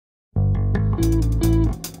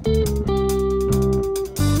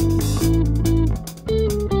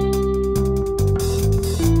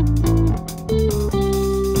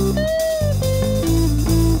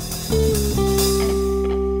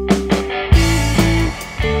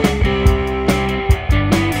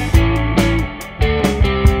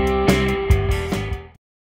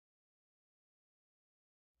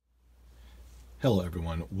Hello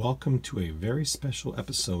everyone, welcome to a very special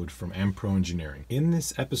episode from Ampro Engineering. In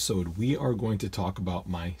this episode, we are going to talk about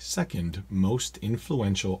my second most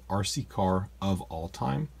influential RC car of all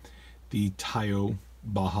time, the Taiyo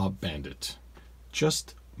Bandit.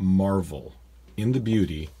 Just marvel in the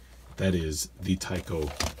beauty that is the Tyco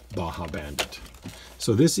Bandit.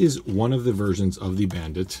 So this is one of the versions of the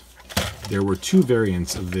Bandit. There were two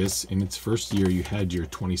variants of this. In its first year, you had your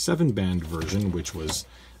 27 band version, which was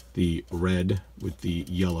the red with the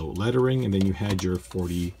yellow lettering, and then you had your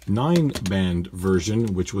 49 band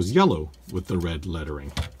version, which was yellow with the red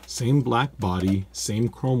lettering. Same black body, same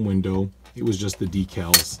chrome window. It was just the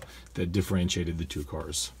decals that differentiated the two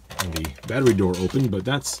cars. And the battery door opened, but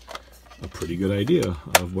that's a pretty good idea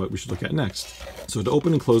of what we should look at next. So to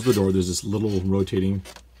open and close the door, there's this little rotating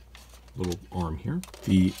little arm here.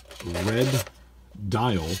 The red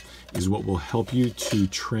dial is what will help you to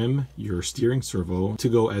trim your steering servo to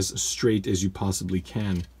go as straight as you possibly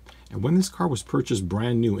can. And when this car was purchased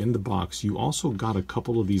brand new in the box, you also got a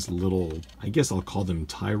couple of these little, I guess I'll call them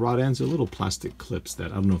tie rod ends. They're little plastic clips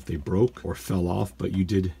that I don't know if they broke or fell off, but you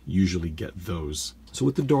did usually get those. So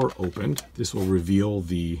with the door opened, this will reveal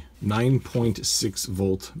the 9.6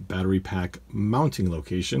 volt battery pack mounting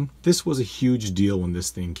location. This was a huge deal when this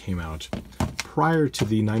thing came out. Prior to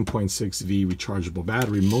the 9.6V rechargeable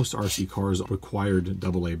battery, most RC cars required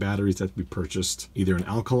AA batteries that we purchased either in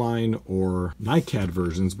alkaline or NiCad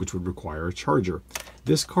versions, which would require a charger.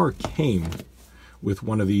 This car came with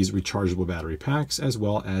one of these rechargeable battery packs, as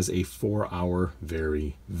well as a 4-hour,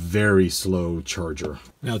 very, very slow charger.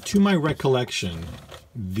 Now, to my recollection,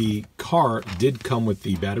 the car did come with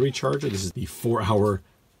the battery charger. This is the 4-hour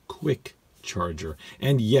quick charger.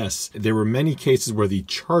 And yes, there were many cases where the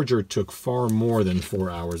charger took far more than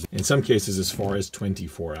 4 hours. In some cases, as far as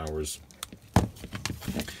 24 hours.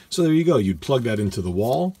 So there you go. You'd plug that into the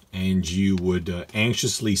wall, and you would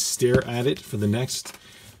anxiously stare at it for the next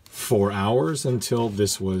 4 hours until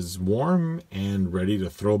this was warm and ready to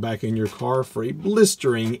throw back in your car for a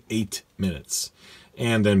blistering 8 minutes.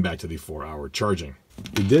 And then back to the 4-hour charging.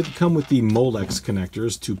 It did come with the Molex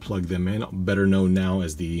connectors to plug them in, better known now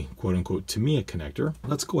as the quote-unquote Tamiya connector.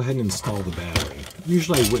 Let's go ahead and install the battery.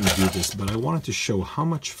 Usually I wouldn't do this, but I wanted to show how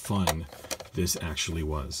much fun this actually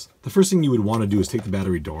was. The first thing you would want to do is take the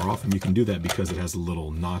battery door off, and you can do that because it has a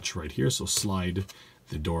little notch right here, so slide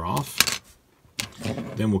the door off.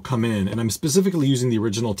 Then we'll come in, and I'm specifically using the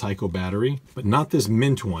original Tyco battery, but not this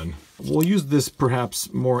mint one. We'll use this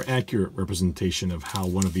perhaps more accurate representation of how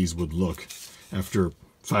one of these would look after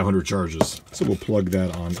 500 charges. So we'll plug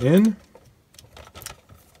that on in.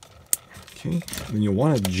 Okay, and then you'll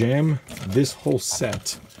want to jam this whole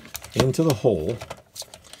set into the hole,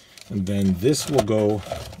 and then this will go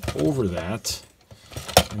over that,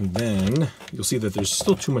 and then you'll see that there's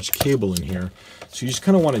still too much cable in here, so you just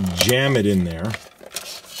kind of want to jam it in there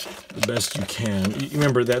the best you can.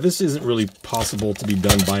 Remember that this isn't really possible to be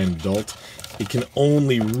done by an adult. It can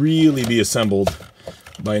only really be assembled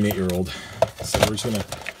by an 8-year-old. So we're just going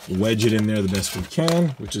to wedge it in there the best we can,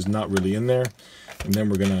 which is not really in there. And then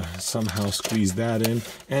we're going to somehow squeeze that in.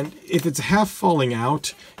 And if it's half falling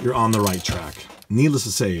out, you're on the right track. Needless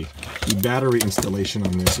to say, the battery installation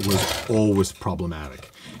on this was always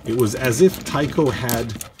problematic. It was as if Tyco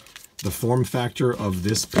had the form factor of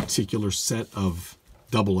this particular set of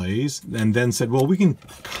AA's and then said, well, we can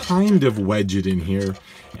kind of wedge it in here,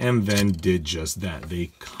 and then did just that.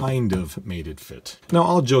 They kind of made it fit. Now,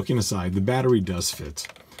 all joking aside, the battery does fit,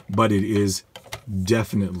 but it is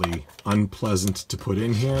definitely unpleasant to put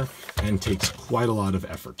in here and takes quite a lot of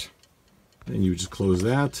effort. Then you just close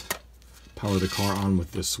that, power the car on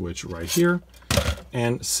with this switch right here,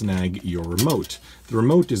 and snag your remote. The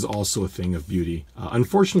remote is also a thing of beauty.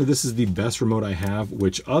 Unfortunately, this is the best remote I have,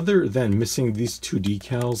 which other than missing these two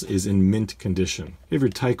decals is in mint condition. You have your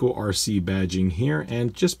Tyco RC badging here,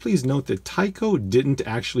 and just please note that Tyco didn't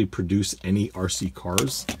actually produce any RC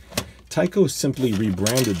cars. Tyco simply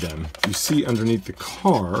rebranded them. You see underneath the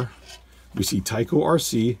car, you see Tyco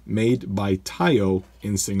RC made by Taiyo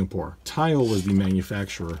in Singapore. Taiyo was the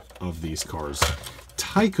manufacturer of these cars.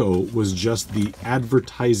 Tyco was just the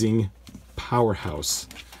advertising powerhouse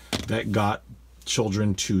that got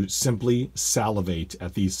children to simply salivate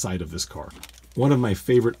at the sight of this car. One of my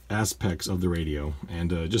favorite aspects of the radio, and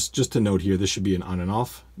just to note here, this should be an on and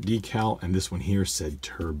off decal, and this one here said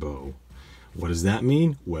turbo. What does that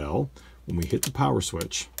mean? Well, when we hit the power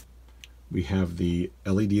switch, we have the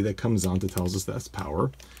LED that comes on that tells us that's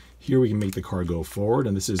power. Here we can make the car go forward,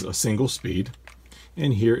 and this is a single speed.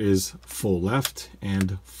 And here is full left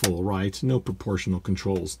and full right, no proportional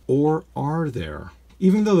controls. Or are there?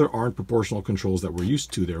 Even though there aren't proportional controls that we're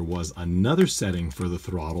used to, there was another setting for the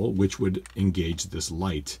throttle which would engage this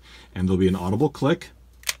light. And there'll be an audible click,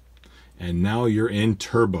 and now you're in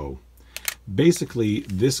turbo. Basically,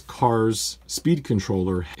 this car's speed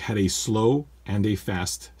controller had a slow and a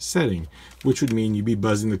fast setting, which would mean you'd be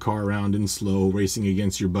buzzing the car around in slow, racing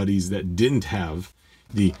against your buddies that didn't have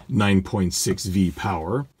the 9.6V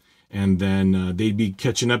power, and then they'd be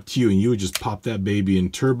catching up to you, and you would just pop that baby in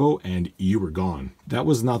turbo and you were gone. That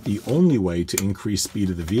was not the only way to increase speed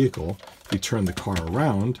of the vehicle. If we turn the car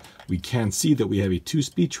around, we can see that we have a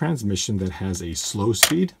 2-speed transmission that has a slow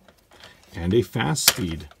speed and a fast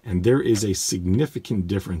speed, and there is a significant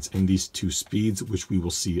difference in these two speeds, which we will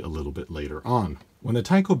see a little bit later on. When the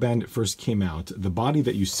Tyco Bandit first came out, the body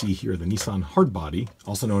that you see here, the Nissan hardbody,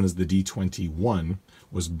 also known as the D21,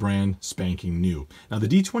 was brand spanking new. Now the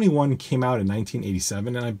D21 came out in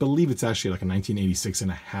 1987, and I believe it's actually like a 1986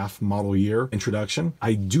 and a half model year introduction.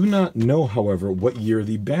 I do not know, however, what year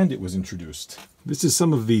the Bandit was introduced. This is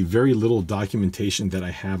some of the very little documentation that I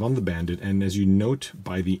have on the Bandit, and as you note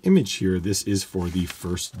by the image here, this is for the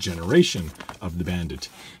first generation of the Bandit.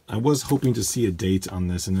 I was hoping to see a date on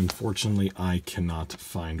this, and unfortunately I cannot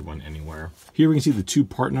find one anywhere. Here we can see the two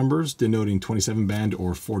part numbers denoting 27 band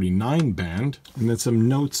or 49 band, and then some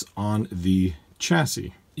notes on the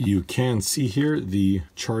chassis. You can see here the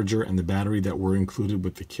charger and the battery that were included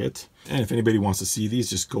with the kit. And if anybody wants to see these,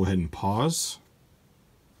 just go ahead and pause.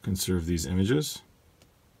 Conserve these images.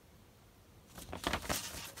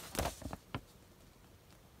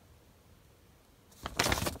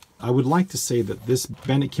 I would like to say that this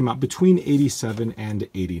Bandit came out between 87 and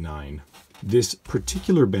 89. This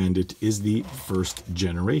particular Bandit is the first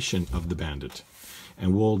generation of the Bandit.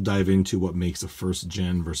 And we'll dive into what makes a first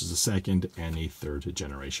gen versus a second and a third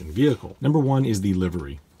generation vehicle. Number one is the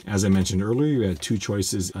livery. As I mentioned earlier, you had two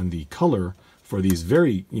choices on the color for these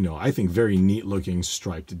very, I think very neat looking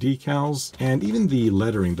striped decals, and even the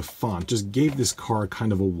lettering, the font, just gave this car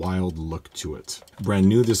kind of a wild look to it. Brand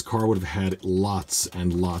new, this car would have had lots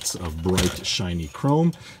and lots of bright, shiny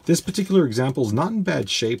chrome. This particular example is not in bad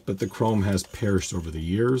shape, but the chrome has perished over the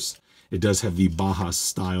years. It does have the Baja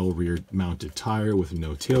style rear mounted tire with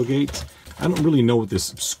no tailgate. I don't really know what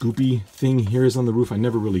this scoopy thing here is on the roof. I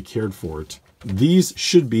never really cared for it. These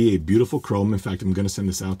should be a beautiful chrome. In fact, I'm going to send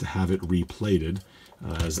this out to have it replated,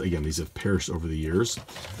 as again, these have perished over the years.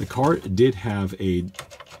 The car did have a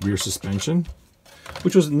rear suspension,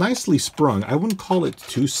 which was nicely sprung. I wouldn't call it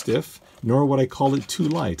too stiff, nor would I call it too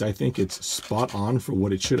light. I think it's spot on for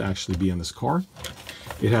what it should actually be on this car.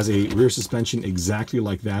 It has a rear suspension exactly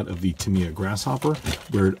like that of the Tamiya Grasshopper,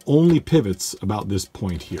 where it only pivots about this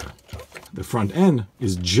point here. The front end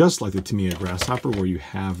is just like the Tamiya Grasshopper, where you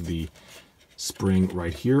have the spring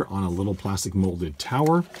right here on a little plastic molded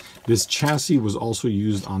tower. This chassis was also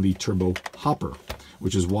used on the Turbo Hopper,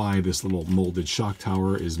 which is why this little molded shock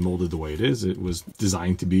tower is molded the way it is. It was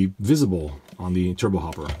designed to be visible on the Turbo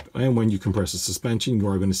Hopper. And when you compress the suspension, you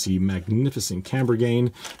are going to see magnificent camber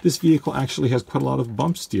gain. This vehicle actually has quite a lot of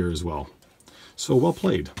bump steer as well. So well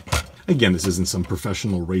played. Again, this isn't some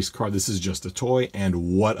professional race car. This is just a toy,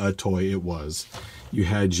 and what a toy it was. You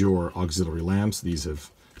had your auxiliary lamps. These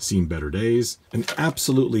have seen better days. An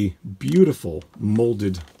absolutely beautiful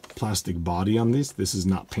molded plastic body on this. This is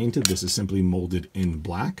not painted. This is simply molded in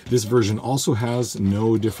black. This version also has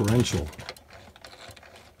no differential.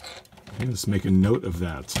 Okay, let's make a note of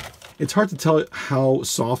that. It's hard to tell how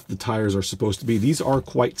soft the tires are supposed to be. These are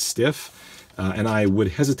quite stiff, and I would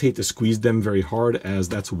hesitate to squeeze them very hard, as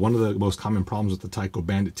that's one of the most common problems with the Tyco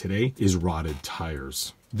Bandit today is rotted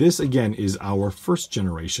tires. This again is our first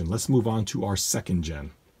generation. Let's move on to our second gen.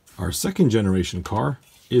 Our second generation car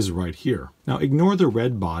is right here. Now ignore the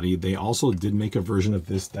red body. They also did make a version of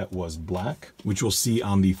this that was black, which we'll see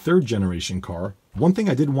on the third generation car. One thing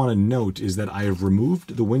I did want to note is that I have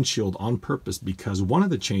removed the windshield on purpose, because one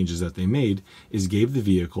of the changes that they made is gave the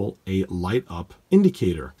vehicle a light up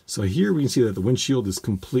indicator. So here we can see that the windshield is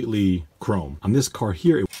completely chrome. On this car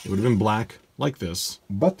here, it would have been black like this,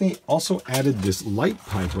 but they also added this light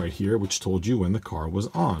pipe right here, which told you when the car was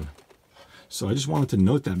on. So I just wanted to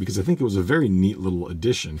note that, because I think it was a very neat little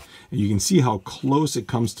addition. And you can see how close it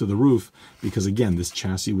comes to the roof, because again, this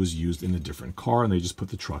chassis was used in a different car and they just put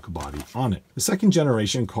the truck body on it. The second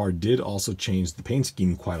generation car did also change the paint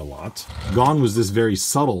scheme quite a lot. Gone was this very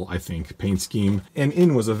subtle, I think, paint scheme, and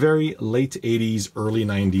in was a very late 80s, early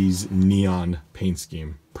 90s neon paint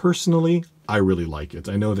scheme. Personally, I really like it.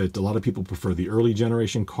 I know that a lot of people prefer the early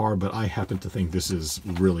generation car, but I happen to think this is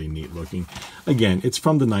really neat looking. Again, it's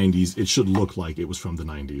from the 90s. It should look like it was from the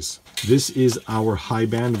 90s. This is our high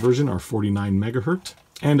band version, our 49 megahertz.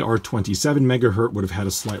 And our 27 megahertz would have had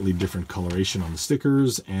a slightly different coloration on the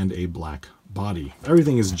stickers and a black body.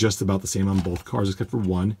 Everything is just about the same on both cars except for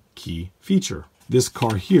one key feature. This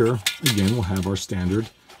car here, again, will have our standard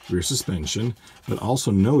rear suspension, but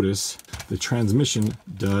also notice the transmission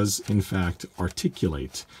does in fact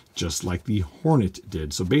articulate, just like the Hornet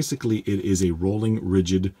did. So basically it is a rolling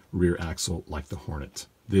rigid rear axle like the Hornet.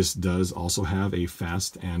 This does also have a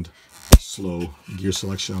fast and slow gear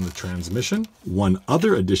selection on the transmission. One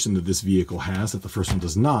other addition that this vehicle has that the first one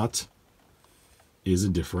does not is a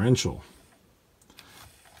differential.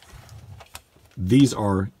 These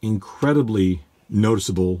are incredibly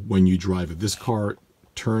noticeable when you drive it. This car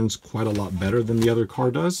turns quite a lot better than the other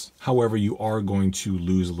car does. However, you are going to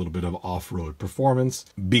lose a little bit of off-road performance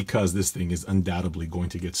because this thing is undoubtedly going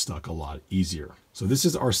to get stuck a lot easier. So this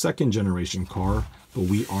is our second generation car, but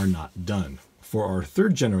we are not done. For our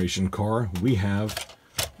third generation car, we have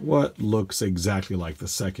what looks exactly like the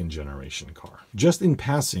second generation car. Just in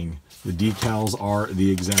passing, the decals are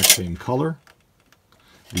the exact same color.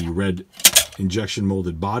 The red injection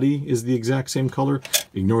molded body is the exact same color.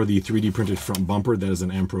 Ignore the 3D printed front bumper. That is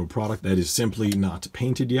an Ampro product that is simply not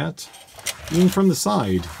painted yet. Even from the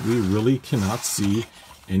side, we really cannot see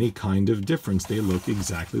any kind of difference. They look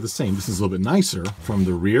exactly the same. This is a little bit nicer from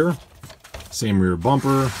the rear. Same rear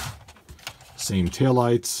bumper, same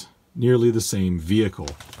taillights, nearly the same vehicle.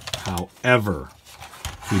 However,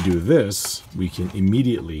 if we do this, we can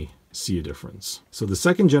immediately see a difference. So the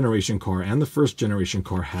second generation car and the first generation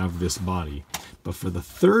car have this body, but for the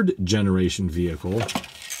third generation vehicle,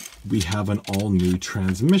 we have an all new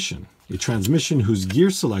transmission. A transmission whose gear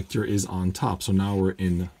selector is on top. So now we're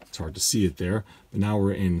in, it's hard to see it there, but now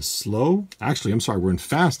we're in slow. Actually, I'm sorry, we're in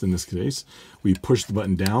fast in this case. We push the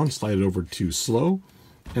button down, slide it over to slow,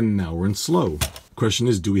 and now we're in slow. Question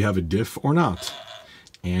is, do we have a diff or not?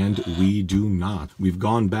 And we do not. We've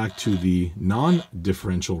gone back to the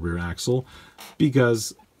non-differential rear axle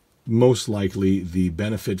because most likely the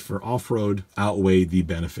benefit for off-road outweigh the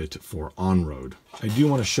benefit for on-road. I do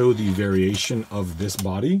want to show the variation of this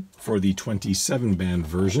body for the 27 band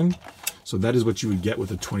version. So that is what you would get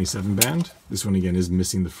with a 27 band. This one again is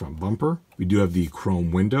missing the front bumper. We do have the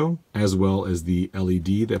chrome window as well as the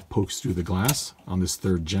LED that pokes through the glass on this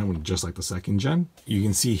third gen, just like the second gen. You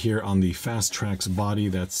can see here on the Fast Tracks body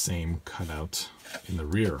that same cutout in the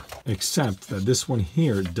rear, except that this one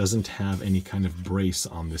here doesn't have any kind of brace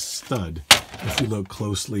on this stud. If we look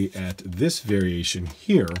closely at this variation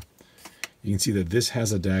here, you can see that this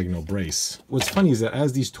has a diagonal brace. What's funny is that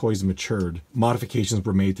as these toys matured, modifications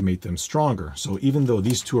were made to make them stronger. So even though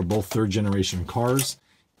these two are both third generation cars,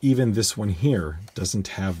 even this one here doesn't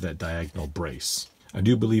have that diagonal brace. I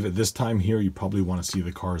do believe at this time here, you probably want to see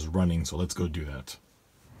the cars running, so let's go do that.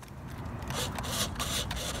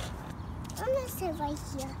 I'm gonna sit right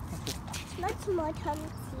here. Much more time to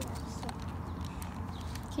see right here.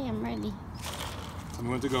 Okay, I'm ready. I'm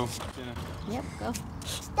going to go. Yeah. Yep, go.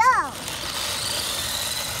 Stop!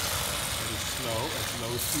 Slow, at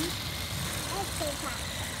slow speed. That's so fast.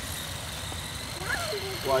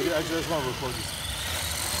 Well, I just want to record this.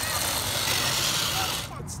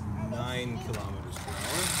 It's 9 kilometers per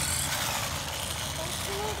hour.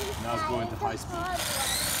 Now it's going to high speed.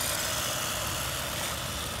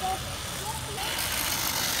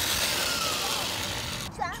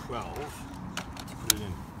 12. Put it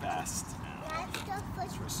in fast now.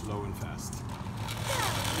 For slow and fast.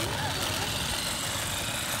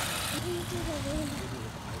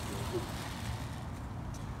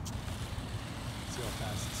 See how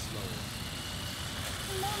fast it's slower.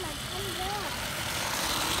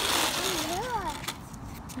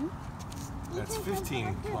 That's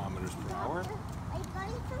 15 kilometers per hour.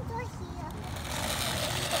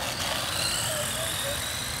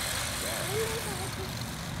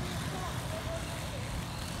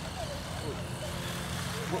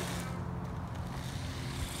 Whoa.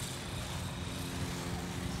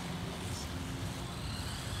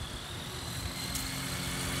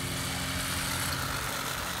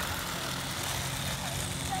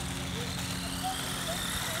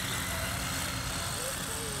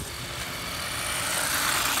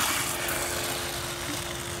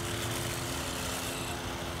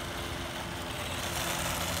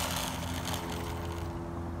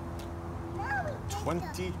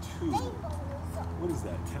 22. What is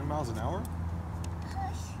that, 10 miles an hour?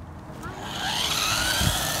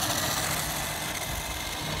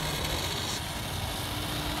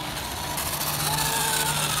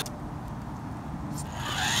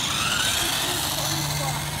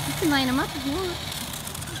 You can line them up if you want.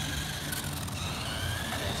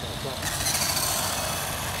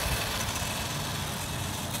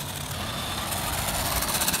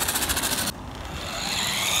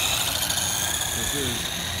 This is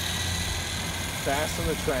fast on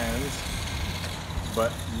the trans,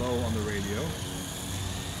 but low on the radio.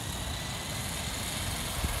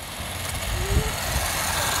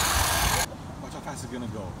 Watch how fast it's gonna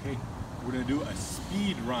go, okay? We're gonna do a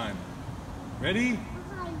speed run. Ready?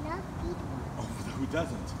 I love speed. Oh, who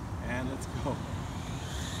doesn't? And let's go.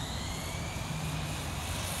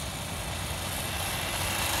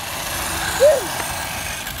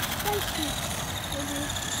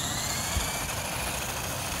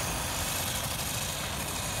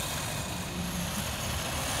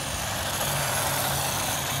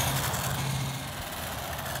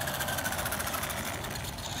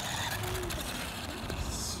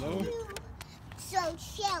 So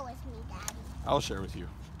share with me, Daddy. I'll share with you.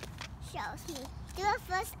 Share with me. Do it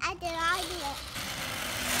first and then I do it.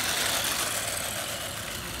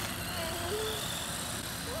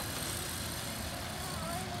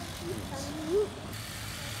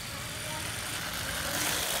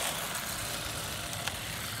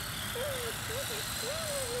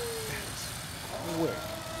 Quick.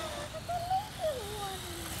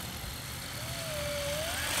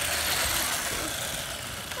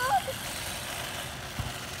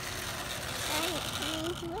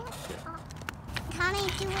 Can I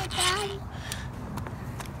do it, Daddy?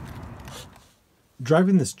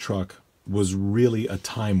 Driving this truck was really a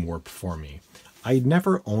time warp for me. I'd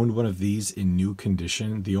never owned one of these in new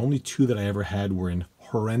condition. The only two that I ever had were in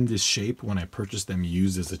horrendous shape when I purchased them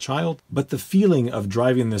used as a child. But the feeling of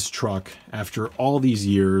driving this truck after all these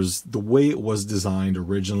years, the way it was designed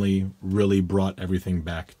originally, really brought everything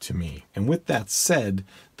back to me. And with that said,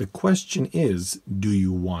 the question is, do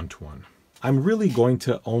you want one? I'm really going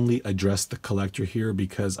to only address the collector here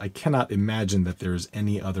because I cannot imagine that there is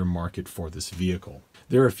any other market for this vehicle.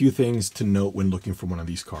 There are a few things to note when looking for one of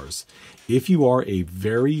these cars. If you are a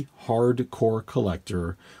very hardcore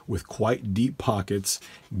collector with quite deep pockets,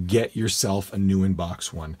 get yourself a new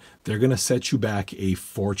in-box one. They're going to set you back a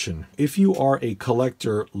fortune. If you are a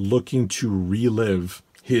collector looking to relive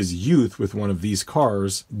his youth with one of these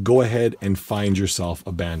cars, go ahead and find yourself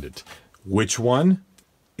a Bandit. Which one?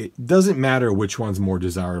 It doesn't matter which one's more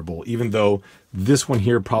desirable, even though this one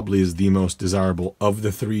here probably is the most desirable of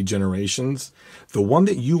the three generations. The one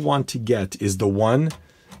that you want to get is the one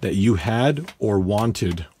that you had or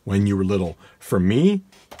wanted when you were little. For me,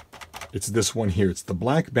 it's this one here. It's the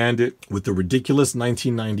Black Bandit with the ridiculous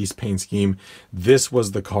 1990s paint scheme. This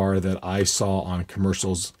was the car that I saw on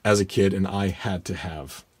commercials as a kid and I had to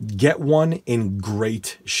have. Get one in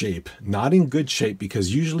great shape, not in good shape,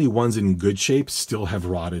 because usually ones in good shape still have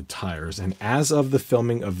rotted tires. And as of the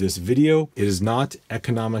filming of this video, it is not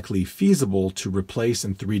economically feasible to replace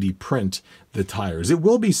and 3D print the tires. It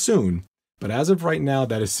will be soon, but as of right now,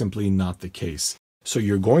 that is simply not the case. So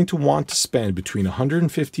you're going to want to spend between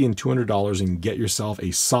 $150 and $200 and get yourself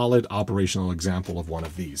a solid operational example of one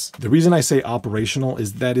of these. The reason I say operational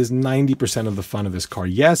is that is 90% of the fun of this car.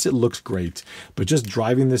 Yes, it looks great, but just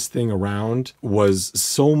driving this thing around was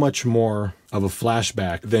so much more of a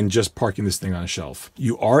flashback than just parking this thing on a shelf.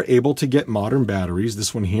 You are able to get modern batteries.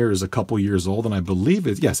 This one here is a couple years old, and I believe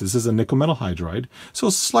yes, this is a nickel metal hydride, so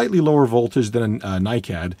slightly lower voltage than a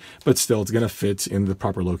NiCad, but still it's gonna fit in the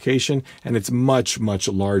proper location, and it's much, much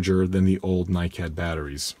larger than the old NiCad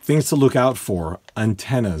batteries. Things to look out for: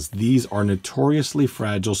 antennas. These are notoriously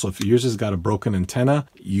fragile, so if yours has got a broken antenna,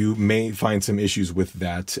 you may find some issues with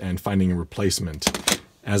that and finding a replacement.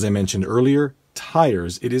 As I mentioned earlier,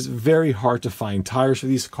 tires. It is very hard to find tires for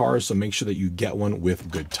these cars, so make sure that you get one with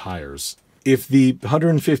good tires. If the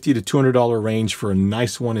 $150 to $200 range for a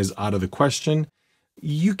nice one is out of the question,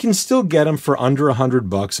 you can still get them for under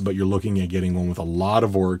 $100, but you're looking at getting one with a lot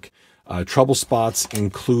of work. Trouble spots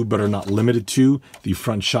include, but are not limited to, the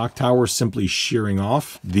front shock tower simply shearing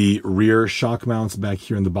off, the rear shock mounts back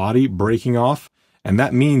here in the body breaking off, and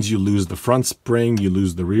that means you lose the front spring, you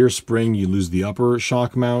lose the rear spring, you lose the upper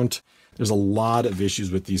shock mount. There's a lot of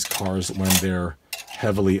issues with these cars when they're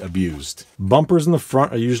heavily abused. Bumpers in the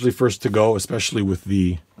front are usually first to go, especially with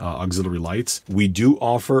the auxiliary lights. We do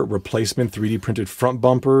offer replacement 3D printed front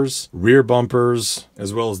bumpers, rear bumpers,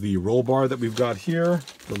 as well as the roll bar that we've got here,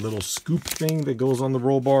 the little scoop thing that goes on the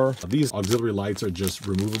roll bar. These auxiliary lights are just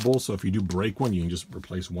removable, so if you do break one, you can just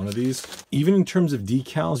replace one of these. Even in terms of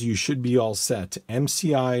decals, you should be all set.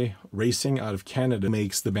 MCI Racing out of Canada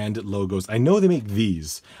makes the Bandit logos. I know they make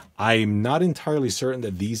these. I'm not entirely certain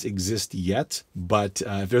that these exist yet, but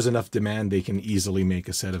if there's enough demand, they can easily make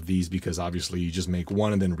a set of these, because obviously you just make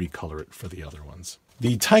one and then recolor it for the other ones.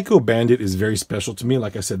 The Tyco Bandit is very special to me.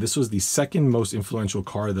 Like I said, this was the second most influential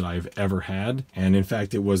car that I've ever had. And in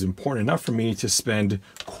fact, it was important enough for me to spend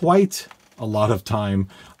quite a lot of time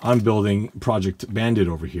on building Project Bandit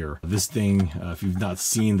over here. This thing, if you've not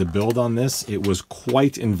seen the build on this, it was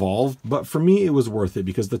quite involved, but for me it was worth it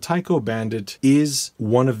because the Tyco Bandit is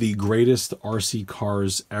one of the greatest RC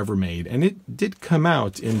cars ever made, and it did come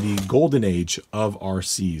out in the golden age of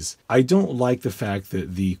RCs. I don't like the fact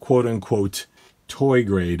that the quote-unquote toy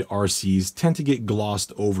grade RCs tend to get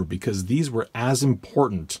glossed over because these were as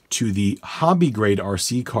important to the hobby grade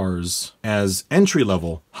RC cars as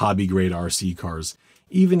entry-level hobby grade RC cars.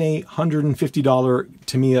 Even a $150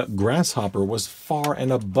 Tamiya Grasshopper was far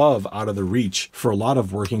and above out of the reach for a lot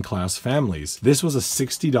of working class families. This was a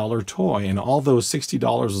 $60 toy, and although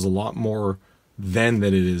 $60 is a lot more then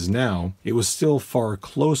than it is now, it was still far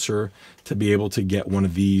closer to be able to get one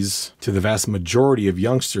of these to the vast majority of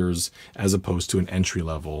youngsters as opposed to an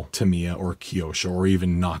entry-level Tamiya or Kyosho or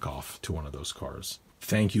even knockoff to one of those cars.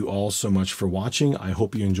 Thank you all so much for watching. I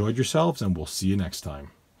hope you enjoyed yourselves, and we'll see you next time.